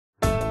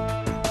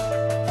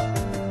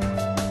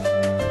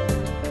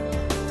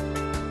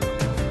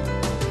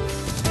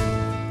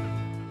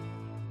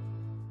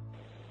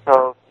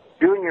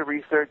your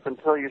research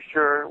until you're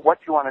sure what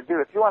you want to do.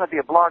 If you want to be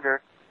a blogger,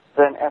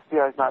 then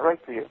FBI is not right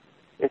for you.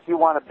 If you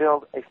want to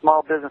build a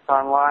small business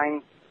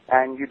online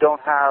and you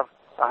don't have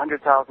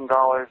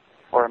 $100,000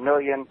 or $1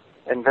 million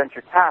in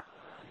venture cap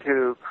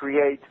to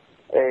create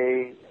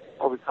a,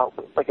 what we call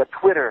it, like a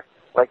Twitter,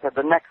 like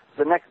the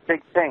next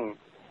big thing,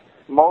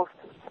 most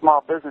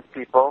small business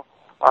people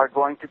are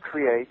going to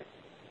create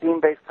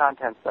theme-based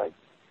content sites.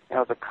 You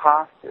know, the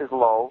cost is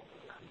low,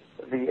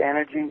 the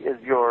energy is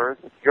yours,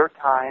 it's your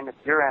time, it's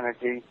your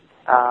energy.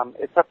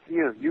 It's up to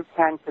you. You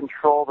can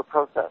control the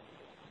process,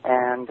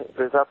 and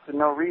there's absolutely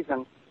no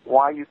reason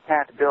why you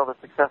can't build a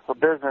successful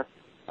business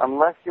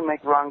unless you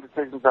make wrong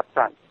decisions up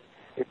front.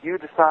 If you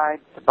decide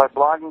to buy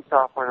blogging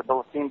software to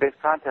build a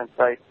theme-based content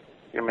site,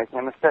 you're making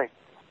a mistake.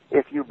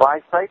 If you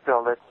buy Site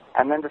Builder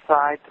and then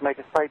decide to make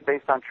a site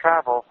based on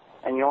travel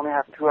and you only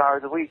have 2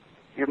 hours a week,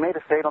 you've made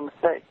a fatal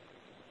mistake.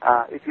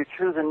 If you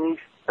choose a niche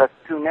that's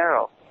too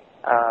narrow,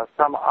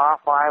 some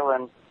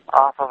off-island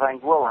off of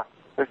Anguilla,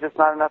 there's just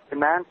not enough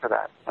demand for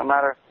that. No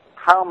matter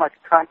how much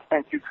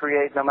content you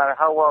create, no matter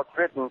how well it's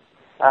written,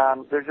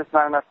 there's just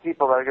not enough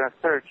people that are going to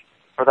search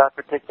for that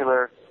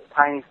particular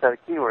tiny set of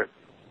keywords.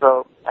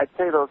 So I'd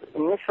say those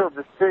initial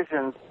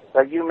decisions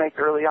that you make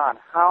early on,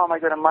 how am I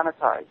going to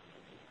monetize?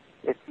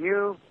 If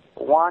you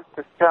want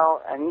to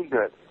sell an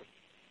e-good,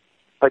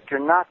 but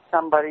you're not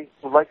somebody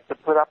who likes to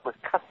put up with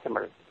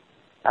customers,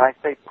 and I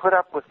say put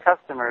up with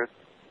customers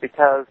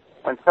because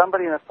when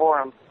somebody in a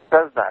forum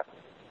says that,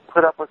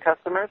 put up with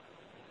customers,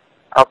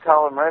 I'll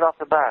tell them right off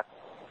the bat,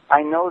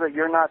 I know that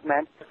you're not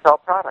meant to sell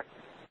products.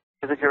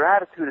 Because if your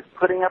attitude is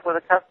putting up with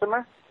a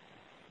customer,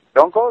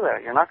 don't go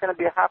there. You're not going to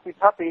be a happy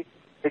puppy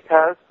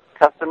because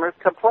customers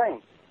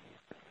complain.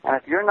 And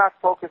if you're not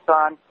focused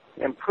on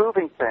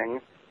improving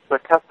things so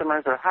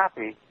customers are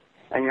happy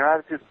and your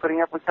attitude is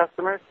putting up with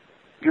customers,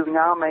 you've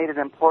now made an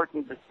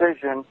important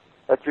decision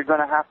that you're going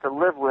to have to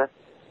live with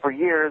for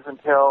years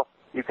until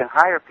you can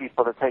hire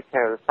people to take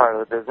care of this part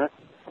of the business,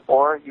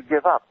 or you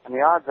give up. And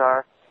the odds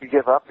are you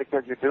give up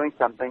because you're doing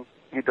something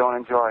you don't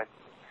enjoy.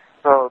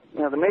 So,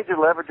 you know, the major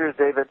leverages,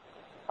 David,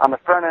 on the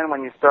front end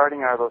when you're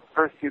starting are those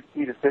first few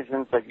key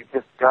decisions that you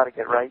just got to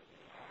get right.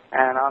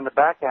 And on the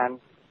back end,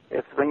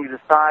 it's when you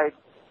decide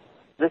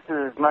this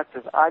is as much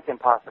as I can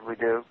possibly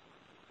do,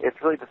 it's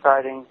really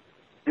deciding,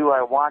 do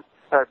I want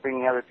to start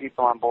bringing other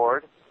people on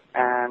board,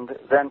 and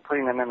then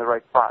putting them in the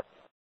right spot.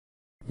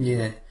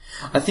 Yeah.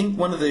 I think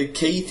one of the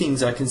key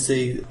things I can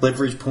see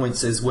leverage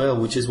points as well,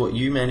 which is what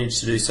you managed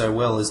to do so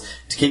well, is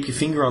to keep your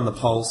finger on the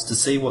pulse, to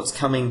see what's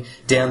coming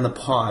down the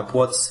pipe,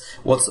 what's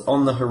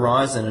on the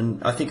horizon.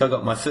 And I think I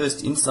got my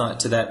first insight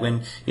to that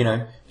when, you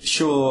know,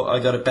 sure, I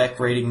got it back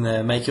reading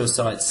the Make Your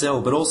Site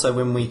Sell, but also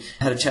when we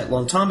had a chat a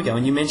long time ago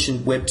and you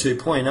mentioned Web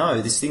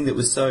 2.0, this thing that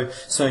was so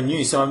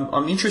new. So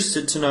I'm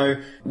interested to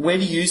know, where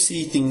do you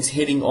see things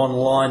heading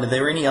online? Are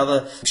there any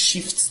other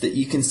shifts that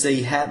you can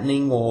see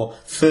happening or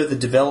further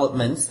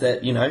developments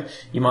that, you know,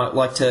 you might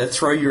like to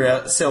throw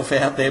yourself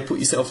out there, put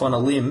yourself on a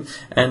limb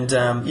and,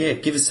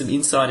 give us some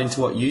insight into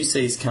what you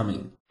see is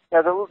coming? Yeah,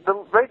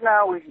 right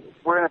now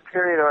we're in a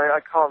period, or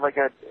I call it like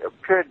a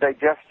period of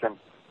digestion.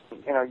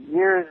 You know,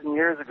 years and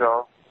years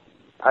ago,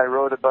 I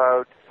wrote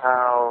about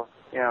how,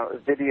 you know,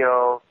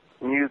 video,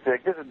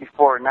 music, this is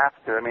before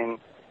Napster. I mean,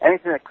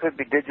 anything that could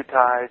be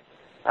digitized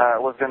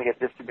was going to get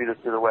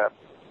distributed through the web.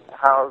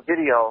 How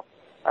video,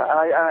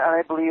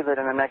 I believe that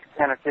in the next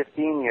 10 or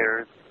 15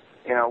 years,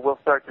 you know, we'll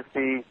start to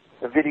see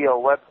the video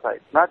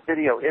websites, not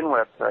video in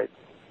websites,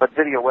 but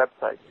video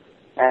websites.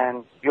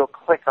 And you'll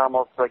click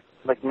almost like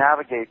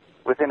navigate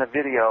within a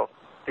video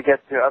to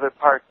get to other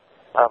parts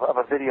of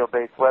a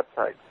video-based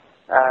website.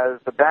 As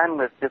the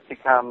bandwidth just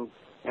becomes,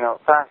 you know,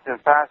 faster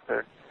and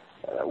faster,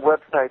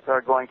 websites are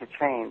going to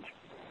change.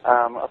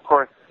 Of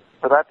course,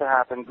 for that to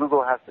happen,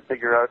 Google has to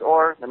figure out,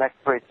 or the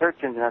next great search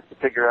engine has to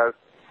figure out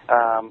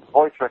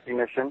voice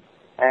recognition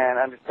and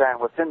understand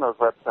what's in those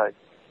websites.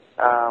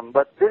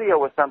 But video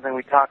was something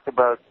we talked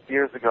about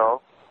years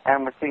ago,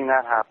 and we're seeing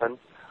that happen.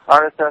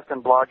 RSS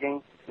and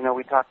blogging, you know,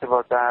 we talked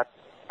about that.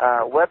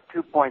 Web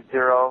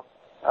 2.0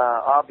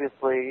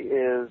 obviously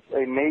is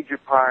a major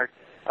part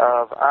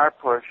of our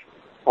push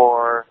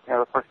for, you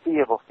know, the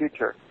foreseeable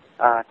future,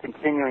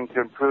 continuing to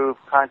improve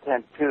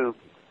content too,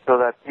 so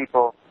that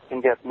people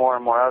can get more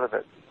and more out of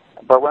it.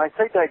 But when I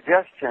say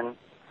digestion,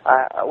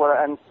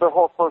 and the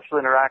whole social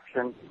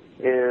interaction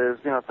is,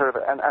 you know, sort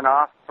of an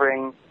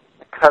offspring,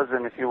 a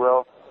cousin, if you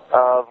will,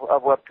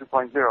 of Web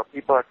 2.0.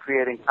 People are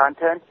creating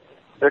content.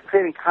 They're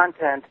creating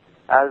content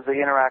as they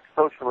interact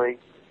socially.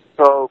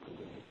 So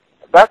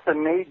that's a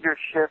major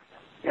shift.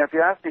 You know, if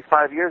you asked me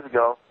 5 years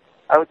ago,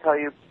 I would tell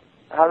you,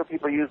 how do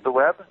people use the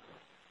web?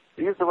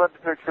 They use the web to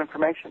search for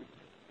information.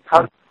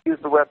 How do they use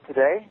the web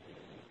today?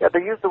 Yeah, they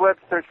use the web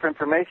to search for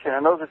information,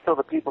 and those are still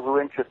the people who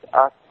interest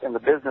us in the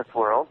business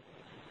world.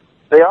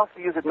 They also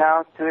use it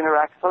now to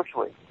interact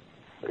socially.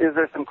 Is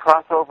there some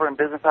crossover in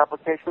business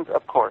applications?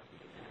 Of course,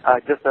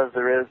 just as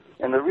there is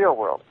in the real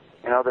world.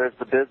 You know, there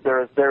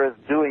is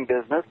doing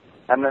business,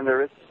 and then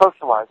there is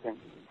socializing.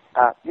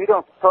 You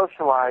don't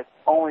socialize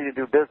only to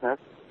do business.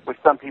 which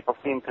some people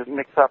seem to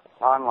mix up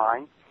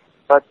online.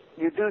 But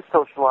you do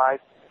socialize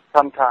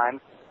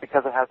sometimes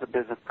because it has a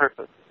business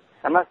purpose.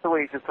 And that's the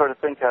way you should sort of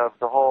think of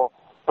the whole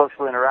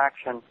social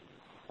interaction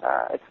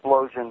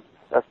explosion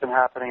that's been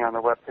happening on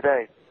the web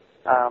today.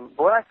 But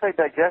when I say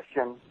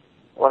digestion,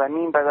 what I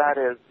mean by that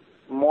is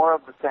more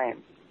of the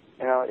same.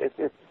 You know,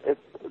 it's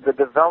the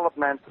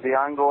development, the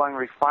ongoing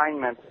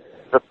refinement,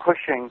 the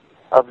pushing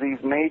of these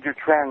major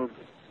trends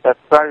that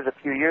started a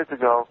few years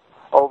ago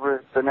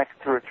over the next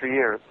 2 or 3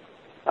 years.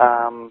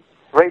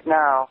 Right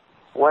now,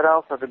 what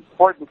else of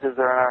importance is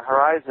there on our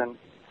horizon?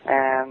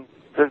 And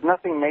there's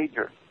nothing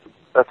major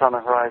that's on the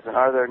horizon.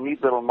 Are there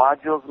neat little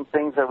modules and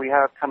things that we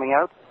have coming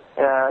out?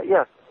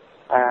 Yes,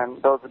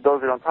 and those we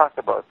don't talk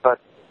about. But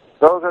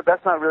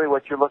that's not really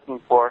what you're looking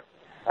for.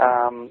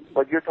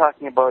 What you're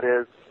talking about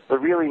is the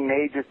really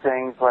major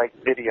things like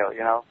video, you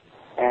know.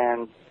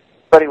 And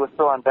everybody was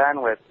still on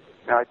bandwidth.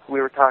 You know, we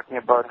were talking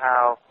about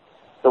how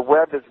the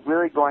web is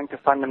really going to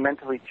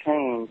fundamentally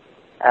change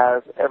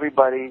as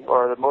everybody,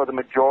 or the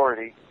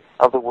majority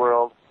of the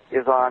world,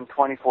 is on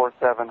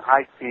 24/7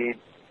 high speed,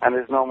 and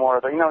there's no more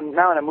of the, you know,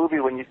 now in a movie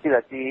when you see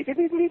that you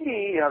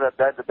know,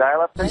 the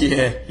dial-up thing,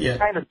 yeah,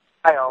 kind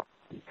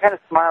of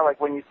smile like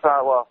when you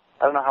saw, well,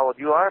 I don't know how old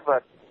you are,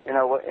 but you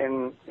know,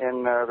 in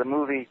the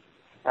movie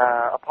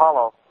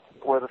Apollo,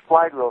 where the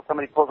slide rule,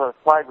 somebody pulls out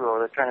a slide rule,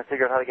 they're trying to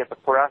figure out how to get the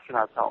poor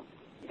astronauts home.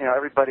 You know,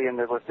 everybody in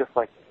there was just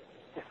like,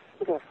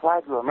 look at the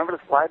slide rule. Remember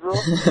the slide rule?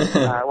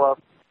 Well,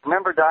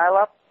 remember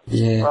dial-up?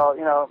 Yeah. Well,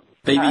 you know,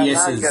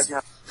 BBS's.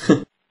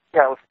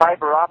 Yeah, with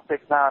fiber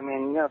optics now, I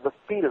mean, you know, the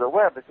speed of the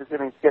web is just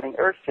getting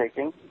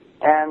earth-shaking,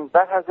 and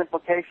that has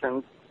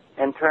implications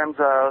in terms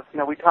of, you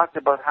know, we talked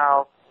about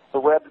how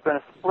the web is going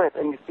to split,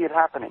 and you see it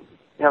happening.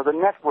 You know, the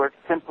network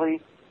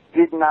simply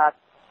did not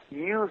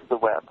use the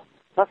web.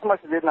 Not so much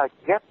it did not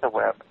get the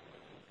web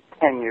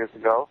 10 years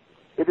ago,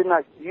 it did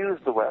not use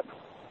the web.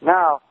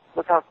 Now,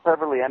 look how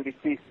cleverly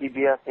NBC,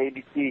 CBS,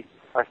 ABC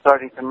are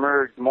starting to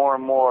merge more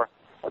and more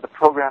of the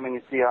programming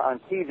you see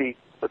on TV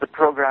with the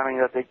programming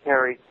that they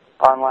carry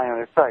online on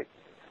their site.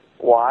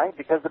 Why?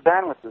 Because the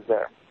bandwidth is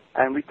there.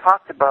 And we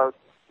talked about,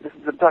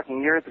 I'm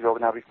talking years ago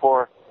now,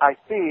 before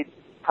high-speed,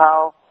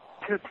 how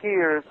 2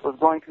 tiers was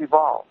going to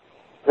evolve.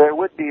 There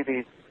would be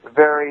these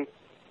very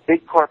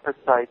big corporate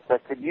sites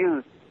that could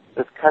use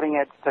this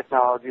cutting-edge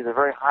technology, the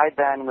very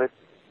high-bandwidth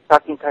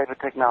sucking type of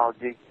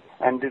technology,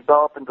 and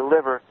develop and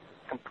deliver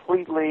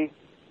completely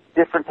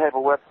different type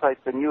of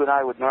websites than you and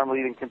I would normally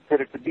even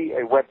consider to be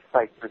a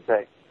website per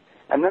se.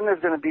 And then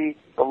there's going to be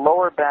the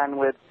lower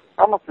bandwidth,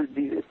 almost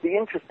it's the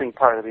interesting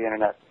part of the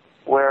internet,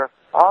 where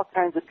all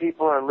kinds of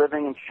people are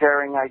living and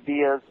sharing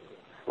ideas,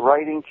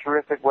 writing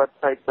terrific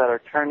websites that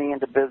are turning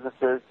into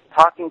businesses,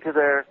 talking to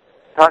their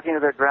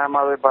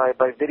grandmother by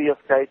video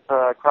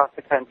Skype across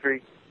the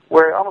country,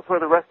 where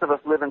the rest of us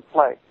live and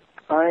play.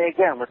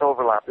 Again, with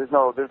overlap, there's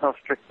no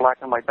strict black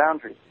and white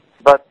boundaries.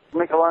 But to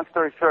make a long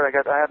story short,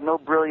 I have no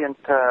brilliant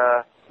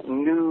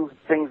new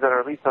things that are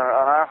at least on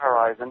our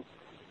horizon.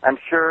 I'm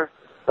sure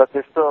that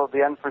there's still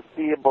the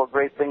unforeseeable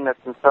great thing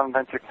that's in some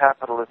venture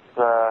capitalists'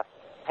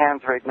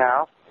 hands right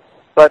now.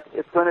 But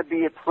it's going to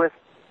be a twist,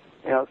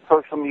 you know,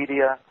 social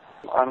media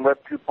on Web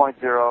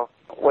 2.0,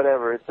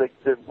 whatever. It's like,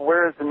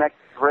 where's the next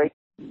great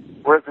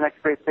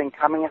thing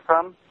coming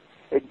from?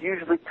 It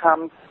usually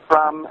comes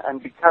from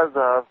and because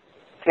of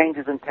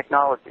changes in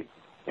technology.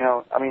 You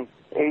know, I mean,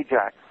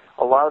 Ajax.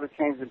 A lot of the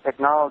changes in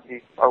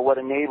technology are what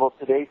enable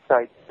today's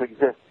sites to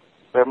exist.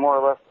 They're more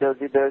or less they're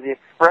the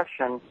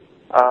expression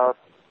of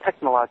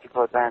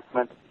technological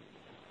advancement,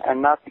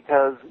 and not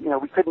because, you know,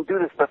 we couldn't do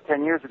this stuff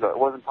 10 years ago. It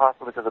wasn't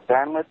possible because of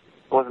bandwidth.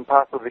 It wasn't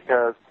possible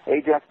because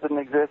Ajax didn't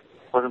exist.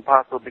 It wasn't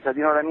possible because,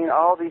 you know what I mean?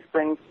 All these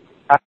things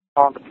have to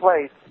fall into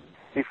place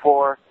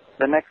before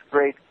the next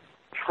great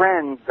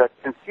trends that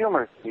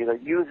consumers see,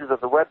 that users of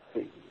the web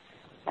see.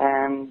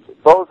 And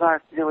those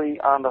aren't really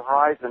on the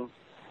horizon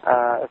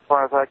as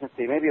far as I can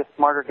see. Maybe a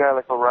smarter guy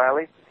like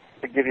O'Reilly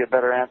could give you a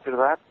better answer to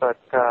that, but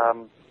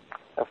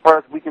as far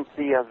as we can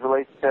see as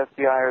relates to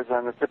SBIers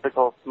and the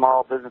typical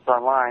small business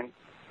online,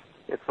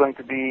 it's going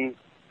to be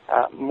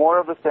more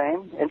of the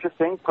same,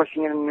 interesting,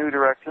 pushing it in new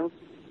directions,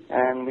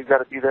 and we've got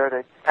to be there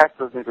to catch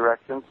those new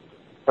directions,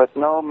 but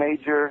no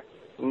major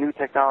new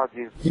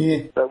technologies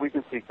that we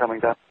can see coming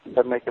down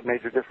that make a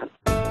major difference.